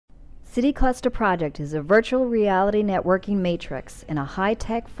CityCluster Project is a virtual reality networking matrix in a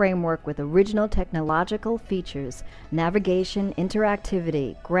high-tech framework with original technological features, navigation,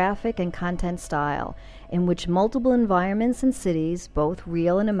 interactivity, graphic and content style, in which multiple environments and cities, both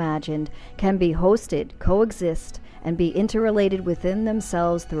real and imagined, can be hosted, coexist, and be interrelated within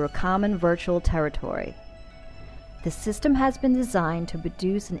themselves through a common virtual territory. The system has been designed to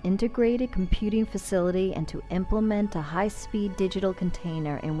produce an integrated computing facility and to implement a high-speed digital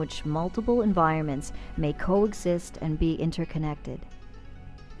container in which multiple environments may coexist and be interconnected.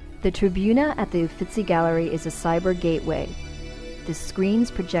 The Tribuna at the Uffizi Gallery is a cyber gateway. The screens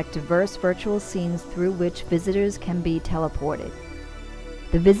project diverse virtual scenes through which visitors can be teleported.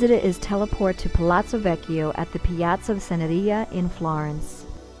 The visitor is teleported to Palazzo Vecchio at the Piazza Signoria in Florence.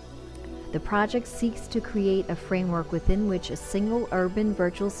 The project seeks to create a framework within which a single urban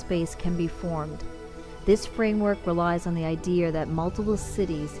virtual space can be formed. This framework relies on the idea that multiple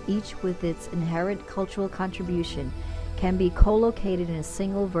cities, each with its inherent cultural contribution, can be co-located in a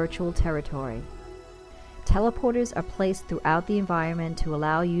single virtual territory. Teleporters are placed throughout the environment to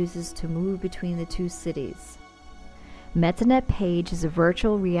allow users to move between the two cities. MetaNet Page is a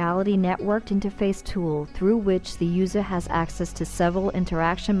virtual reality networked interface tool through which the user has access to several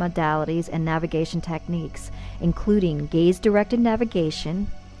interaction modalities and navigation techniques, including gaze-directed navigation,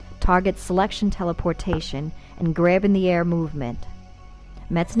 target selection teleportation, and grab-in-the-air movement.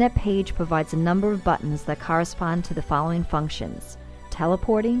 MetaNet Page provides a number of buttons that correspond to the following functions: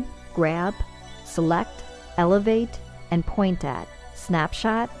 teleporting, grab, select, elevate, and point at,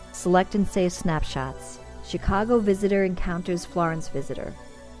 snapshot, select and save snapshots. Chicago visitor encounters Florence visitor.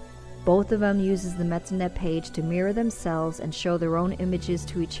 Both of them uses the MetaNet page to mirror themselves and show their own images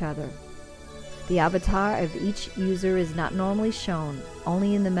to each other. The avatar of each user is not normally shown,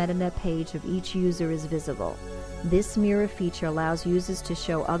 only in the MetaNet page of each user is visible. This mirror feature allows users to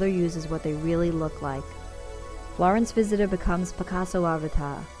show other users what they really look like. Florence visitor becomes Picasso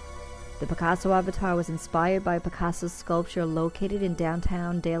avatar. The Picasso avatar was inspired by Picasso's sculpture located in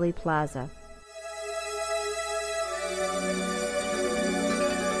downtown Daley Plaza.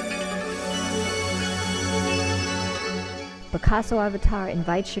 Picasso avatar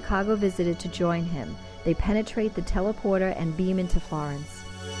invites Chicago visitor to join him. They penetrate the teleporter and beam into Florence.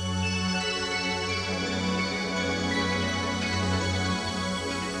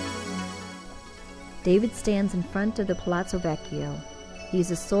 David stands in front of the Palazzo Vecchio. He is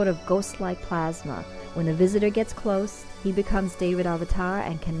a sort of ghost-like plasma. When the visitor gets close, he becomes David avatar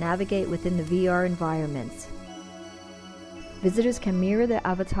and can navigate within the VR environments. Visitors can mirror their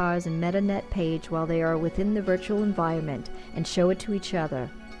avatars in MetaNet page while they are within the virtual environment and show it to each other.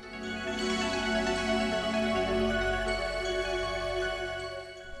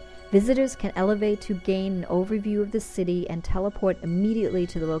 Visitors can elevate to gain an overview of the city and teleport immediately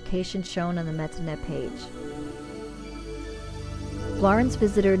to the location shown on the MetaNet page. Florence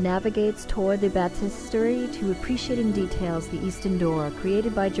visitor navigates toward the baptistery to appreciate in details the Eastern Door,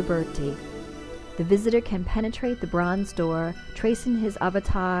 created by Ghiberti. The visitor can penetrate the bronze door, tracing his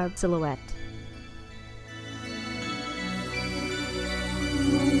avatar silhouette.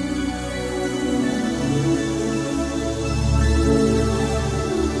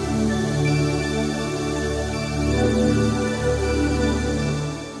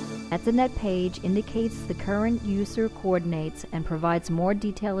 MetaNet page indicates the current user coordinates and provides more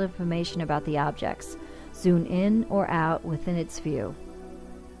detailed information about the objects, zoom in or out within its view.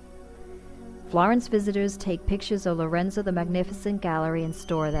 Florence visitors take pictures of Lorenzo the Magnificent gallery and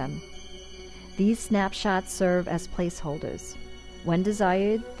store them. These snapshots serve as placeholders. When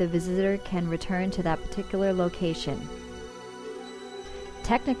desired, the visitor can return to that particular location.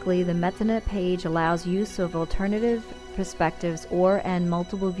 Technically, the MetaNet page allows use of alternative perspectives and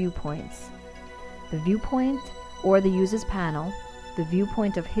multiple viewpoints. The viewpoint or the user's panel, the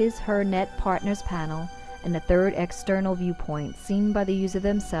viewpoint of his/her net partner's panel, and a third external viewpoint seen by the user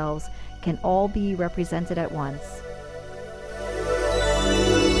themselves can all be represented at once.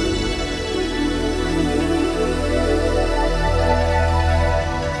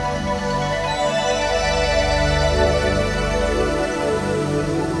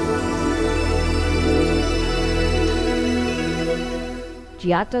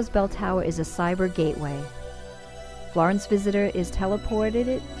 Giotto's bell tower is a cyber gateway. Florence visitor is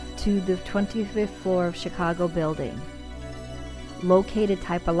teleported to the 25th floor of Chicago building, located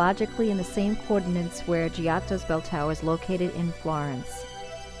typologically in the same coordinates where Giotto's bell tower is located in Florence.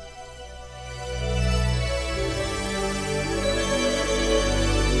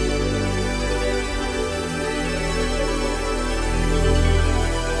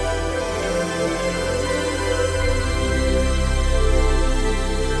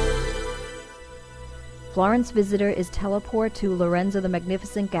 Florence visitor is teleported to Lorenzo the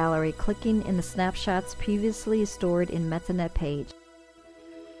Magnificent Gallery, clicking in the snapshots previously stored in MetaNet page.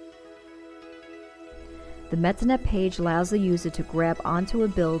 The MetaNet page allows the user to grab onto a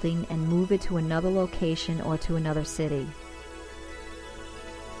building and move it to another location or to another city.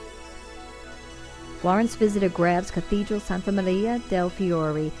 Florence visitor grabs Cathedral Santa Maria del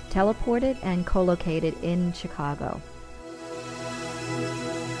Fiore, teleported and co-located in Chicago.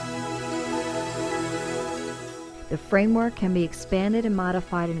 The framework can be expanded and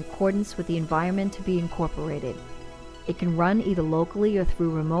modified in accordance with the environment to be incorporated. It can run either locally or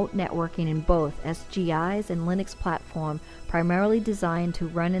through remote networking in both SGIs and Linux platform, primarily designed to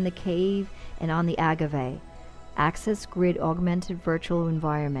run in the cave and on the Agave, Access Grid Augmented Virtual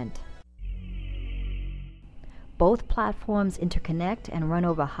Environment. Both platforms interconnect and run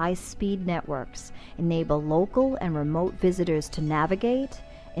over high-speed networks, enable local and remote visitors to navigate,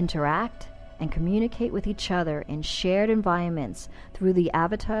 interact, and communicate with each other in shared environments through the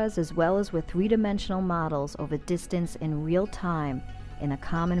avatars, as well as with three-dimensional models over distance in real time in a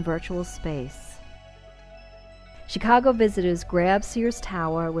common virtual space. Chicago visitors grab Sears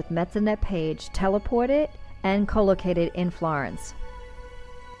Tower with MetaNet page, teleported and co-located in Florence.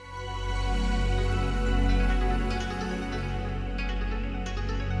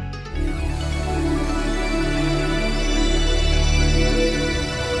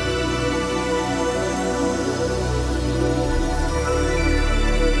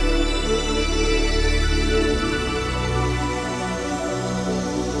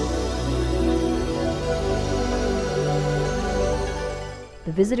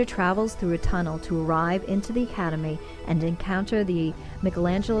 The visitor travels through a tunnel to arrive into the Academy and encounter the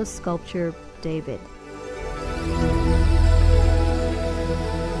Michelangelo sculpture David.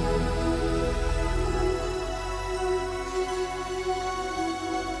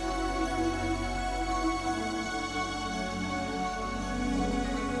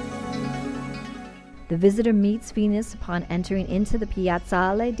 The visitor meets Venus upon entering into the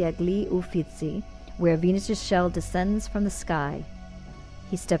Piazzale degli Uffizi, where Venus's shell descends from the sky.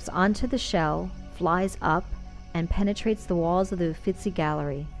 He steps onto the shell, flies up, and penetrates the walls of the Uffizi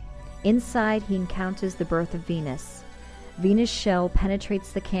Gallery. Inside, he encounters the birth of Venus. Venus' shell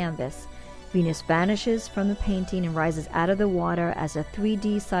penetrates the canvas. Venus vanishes from the painting and rises out of the water as a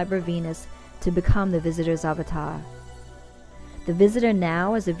 3D cyber Venus to become the visitor's avatar. The visitor,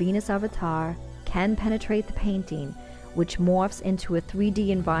 now as a Venus avatar, can penetrate the painting, which morphs into a 3D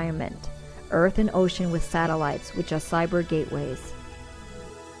environment, Earth and ocean with satellites, which are cyber gateways.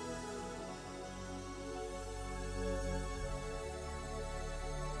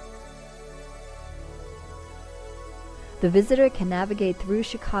 The visitor can navigate through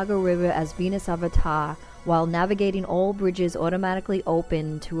Chicago River as Venus avatar, while navigating all bridges automatically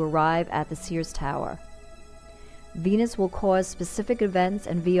open to arrive at the Sears Tower. Venus will cause specific events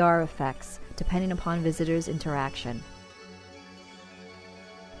and VR effects, depending upon visitors' interaction.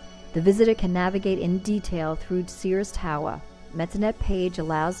 The visitor can navigate in detail through Sears Tower. MetaNet page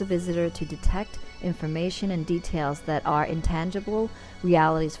allows the visitor to detect information and details that are intangible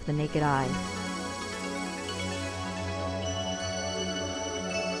realities for the naked eye.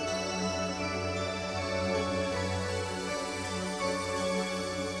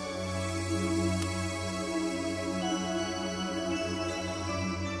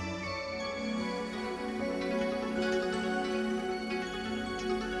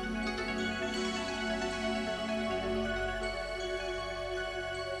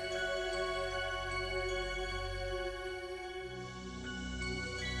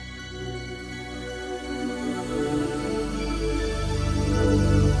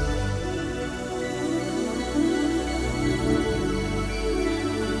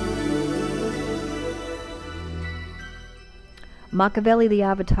 Machiavelli the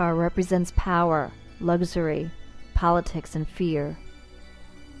Avatar represents power, luxury, politics, and fear.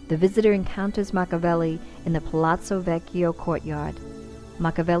 The visitor encounters Machiavelli in the Palazzo Vecchio courtyard.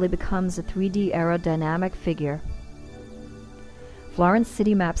 Machiavelli becomes a 3D aerodynamic figure. Florence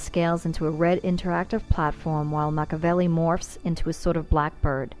city map scales into a red interactive platform while Machiavelli morphs into a sort of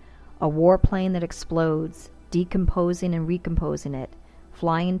blackbird, a warplane that explodes, decomposing and recomposing it,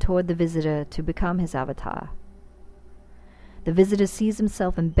 flying toward the visitor to become his avatar. The visitor sees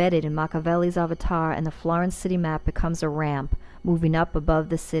himself embedded in Machiavelli's avatar, and the Florence city map becomes a ramp, moving up above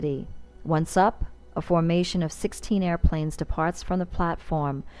the city. Once up, a formation of 16 airplanes departs from the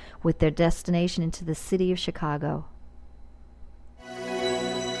platform with their destination into the city of Chicago.